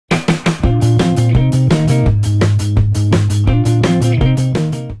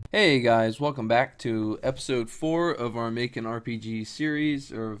Hey guys, welcome back to episode 4 of our Make an RPG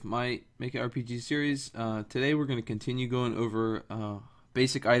series, or of my Make an RPG series. Today we're going to continue going over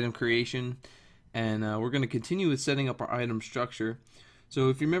basic item creation, and we're going to continue with setting up our item structure. So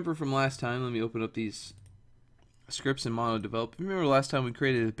if you remember from last time, let me open up these scripts in MonoDevelop. Remember last time we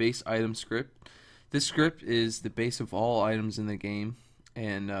created a base item script. This script is the base of all items in the game,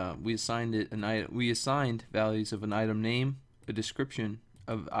 and we assigned values of an item name, a description,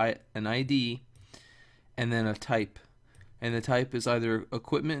 of an ID, and then a type. And the type is either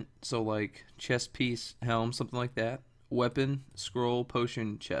equipment, so like chest piece, helm, something like that, weapon, scroll,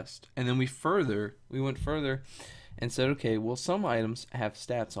 potion, chest. And then we went further and said, okay, well, some items have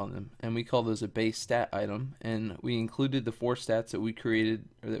stats on them, and we call those a base stat item. And we included the 4 stats that we created,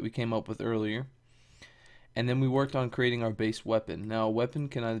 or that we came up with earlier. And then we worked on creating our base weapon. Now, a weapon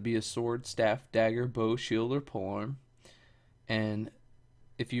can either be a sword, staff, dagger, bow, shield, or polearm. And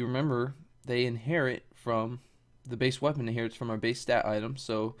if you remember, they inherit from the base weapon inherits from our base stat item,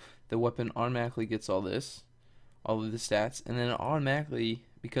 so the weapon automatically gets all of the stats, and then it automatically,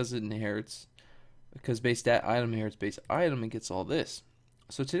 because base stat item inherits base item, it gets all this.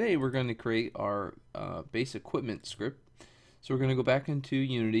 So today we're going to create our base equipment script. So we're going to go back into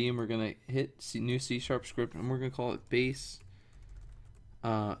Unity, and we're going to hit new C# script, and we're going to call it base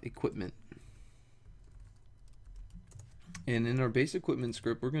equipment. And in our base equipment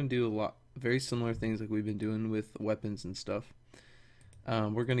script, we're going to do very similar things like we've been doing with weapons and stuff.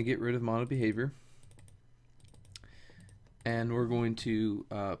 We're going to get rid of mono behavior, and we're going to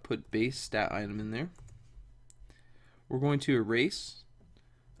put base stat item in there. We're going to erase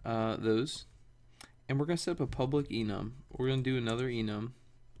those, and we're going to set up a public enum. We're going to do another enum.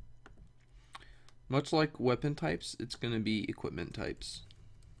 Much like weapon types, it's going to be equipment types.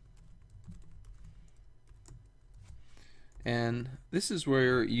 And this is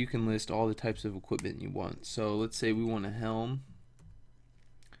where you can list all the types of equipment you want. So let's say we want a helm,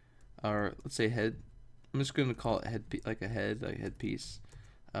 or let's say head. I'm just going to call it like a headpiece.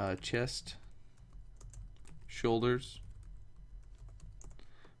 Chest, shoulders.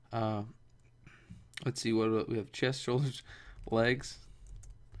 Let's see what we have: chest, shoulders, legs,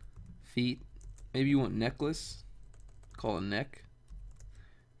 feet. Maybe you want necklace. Call it neck.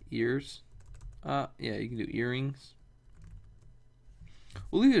 Ears. Yeah, you can do earrings.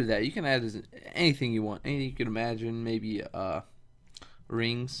 We'll leave it at that. You can add anything you want, anything you can imagine. Maybe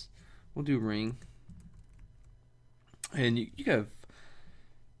rings. We'll do ring. And you have.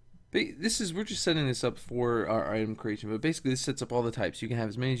 We're just setting this up for our item creation, but basically this sets up all the types. You can have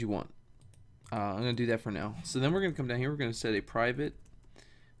as many as you want. I'm gonna do that for now. So then we're gonna come down here. We're gonna set a private.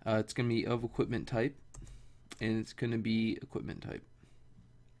 It's gonna be of equipment type, and it's gonna be equipment type.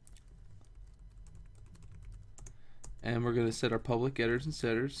 And we're going to set our public getters and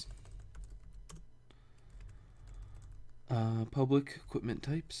setters. Public equipment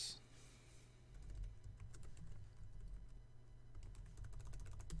types.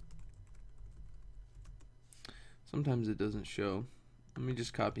 Sometimes it doesn't show. Let me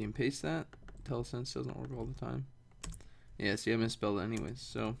just copy and paste that. IntelliSense doesn't work all the time. Yeah, see, I misspelled it anyways,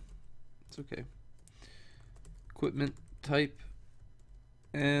 so it's okay. Equipment type.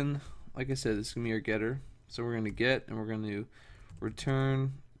 And like I said, this is going to be our getter. So we're going to get, and we're going to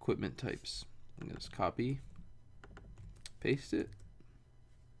return equipment types. I'm going to just copy, paste it.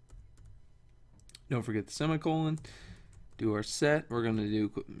 Don't forget the semicolon. Do our set. We're going to do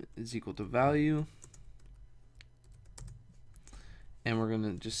equipment is equal to value. And we're going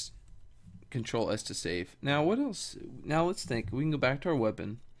to just Control S to save. Now what else? Now let's think. We can go back to our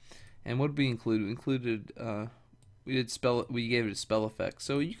weapon. And what did we include? We included we gave it a spell effect.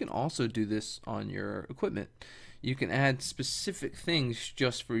 So you can also do this on your equipment. You can add specific things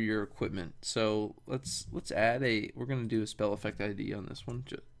just for your equipment. So let's add we're going to do a spell effect ID on this one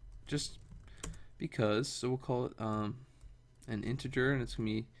just because. So we'll call it an integer, and it's going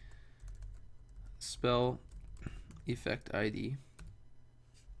to be spell effect ID.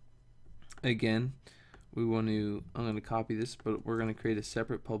 Again, I'm going to copy this, but we're going to create a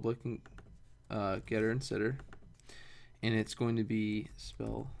separate public getter and setter. And it's going to be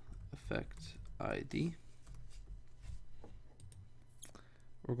spell effect ID.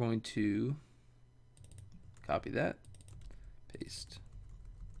 We're going to copy that, paste.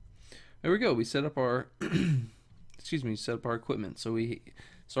 There we go. We set up our set up our equipment. So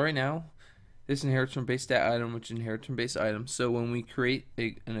right now this inherits from base stat item, which inherits from base item. So when we create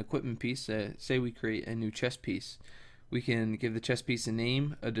an equipment piece, say we create a new chest piece, we can give the chest piece a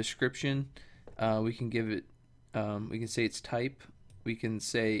name, a description. We can give it we can say its type. We can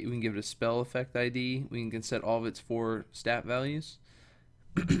give it a spell effect ID. We can set all of its 4 stat values.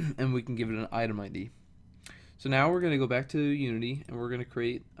 and we can give it an item ID. So now we're going to go back to Unity, and we're going to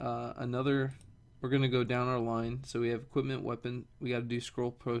create we're going to go down our line. So we have equipment, weapon, we got to do scroll,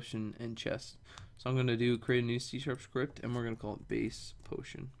 potion, and chest. So I'm going to create a new C# script, and we're going to call it base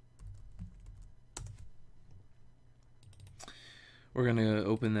potion. We're going to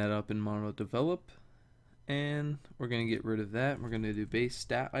open that up in Mono Develop, and we're going to get rid of that. We're going to do base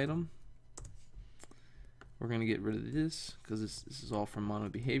stat item. We're going to get rid of this because this is all from Mono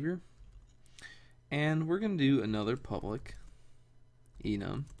Behavior. And we're going to do another public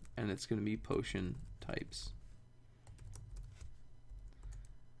enum, and it's going to be potion types.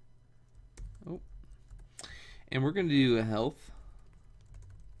 Oh. And we're going to do a health.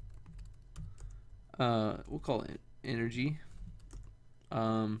 We'll call it energy.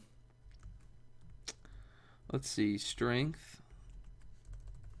 Let's see, strength.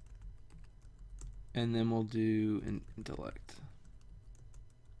 And then we'll do an intellect.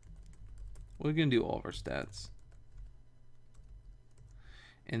 We're going to do all of our stats.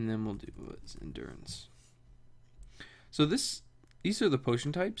 And then we'll do endurance. So these are the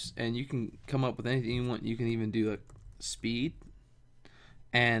potion types, and you can come up with anything you want. You can even do like speed,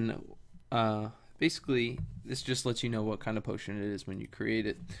 and basically this just lets you know what kind of potion it is when you create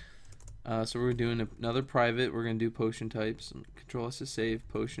it. So we're doing another private. We're going to do potion types. Control S to save.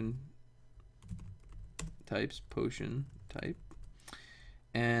 Potion types, potion type,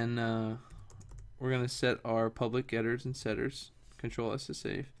 and we're going to set our public getters and setters. Control S to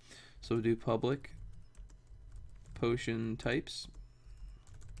save. So we'll do public potion types,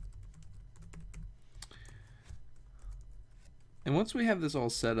 and once we have this all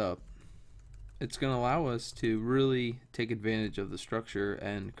set up, it's going to allow us to really take advantage of the structure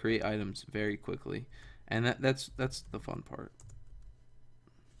and create items very quickly, and that's the fun part.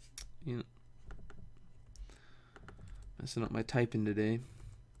 You know, messing up my typing today.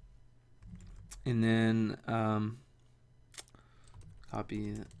 And then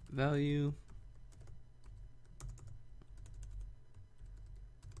copy value.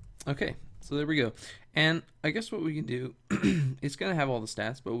 Okay, so there we go. And I guess what we can do, it's going to have all the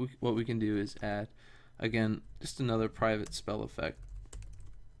stats, but what we can do is add, again, just another private spell effect.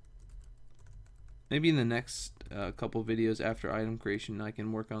 Maybe in the next couple videos after item creation, I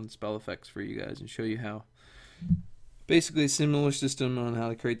can work on spell effects for you guys and show you how, basically a similar system on how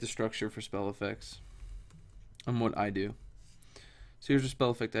to create the structure for spell effects and what I do. So here's a spell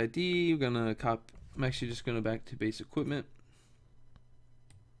effect ID. We're going to copy, I'm actually just going to back to base equipment.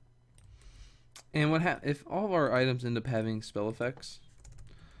 And if all of our items end up having spell effects,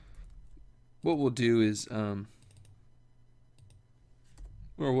 what we'll do is, what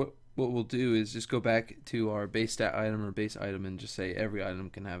we'll do is just go back to our base stat item or base item and just say every item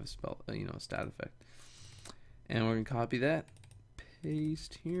can have a spell, a stat effect. And we're gonna copy that,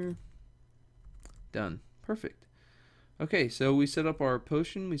 paste here, done, perfect. Okay, so we set up our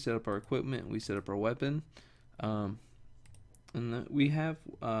potion, we set up our equipment, we set up our weapon. And we have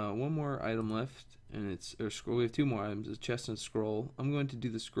one more item left, and it's scroll. We have two more items: a chest and a scroll. I'm going to do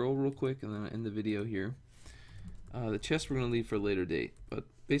the scroll real quick, and then end the video here. The chest we're going to leave for a later date, but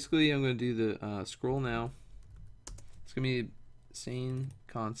basically I'm going to do the scroll now. It's going to be the same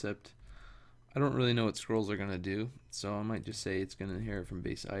concept. I don't really know what scrolls are going to do, so I might just say it's going to inherit from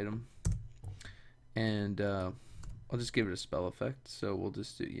base item, and I'll just give it a spell effect. So we'll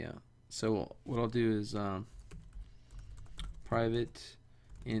just do So what I'll do is private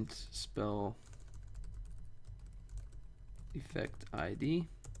int spell effect ID.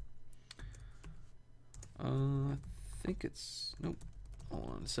 I think it's, nope,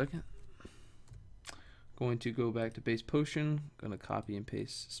 hold on a second. Going to go back to base potion, gonna copy and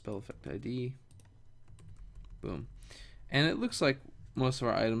paste spell effect ID. Boom. And it looks like most of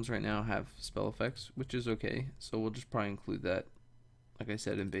our items right now have spell effects, which is okay. So we'll just probably include that, like I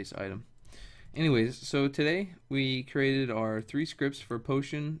said, in base item. Anyways, so today we created our 3 scripts for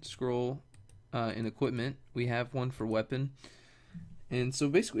potion, scroll, and equipment. We have one for weapon. And so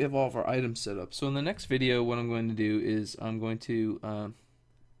basically we have all of our items set up. So in the next video, what I'm going to do is I'm going to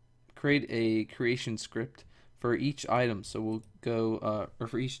create a creation script for each item. So we'll go, or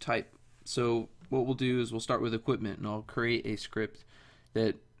for each type. So what we'll do is we'll start with equipment, and I'll create a script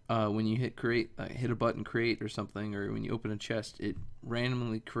that when you hit create, hit a button create or something, or when you open a chest, it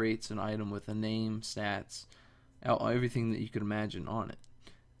randomly creates an item with a name, stats, everything that you could imagine on it.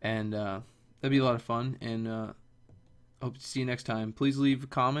 And that'd be a lot of fun, and hope to see you next time. Please leave a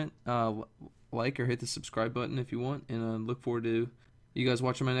comment, like, or hit the subscribe button if you want, and look forward to you guys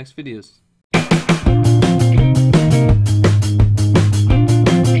watching my next videos.